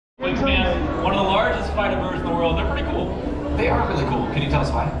Man, one of the largest fighter birds in the world. They're pretty cool. They are really cool. Can you tell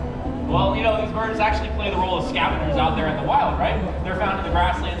us why? Well, you know, these birds actually play the role of scavengers out there in the wild, right? They're found in the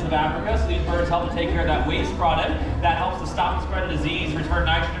grasslands of Africa, so these birds help to take care of that waste product that helps to stop the spread of disease, return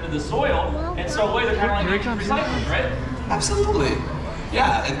nitrogen to the soil, and so in a way they're kind of like recycling, right? Absolutely.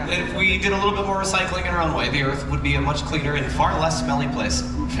 Yeah, if we did a little bit more recycling in our own way, the Earth would be a much cleaner and far less smelly place.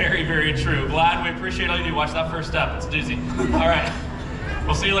 Very, very true. Vlad, we appreciate all you do. Watch that first step. It's a doozy. All right.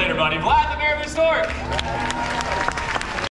 We'll see you later, buddy. Vlad, the Mayor of the Stork.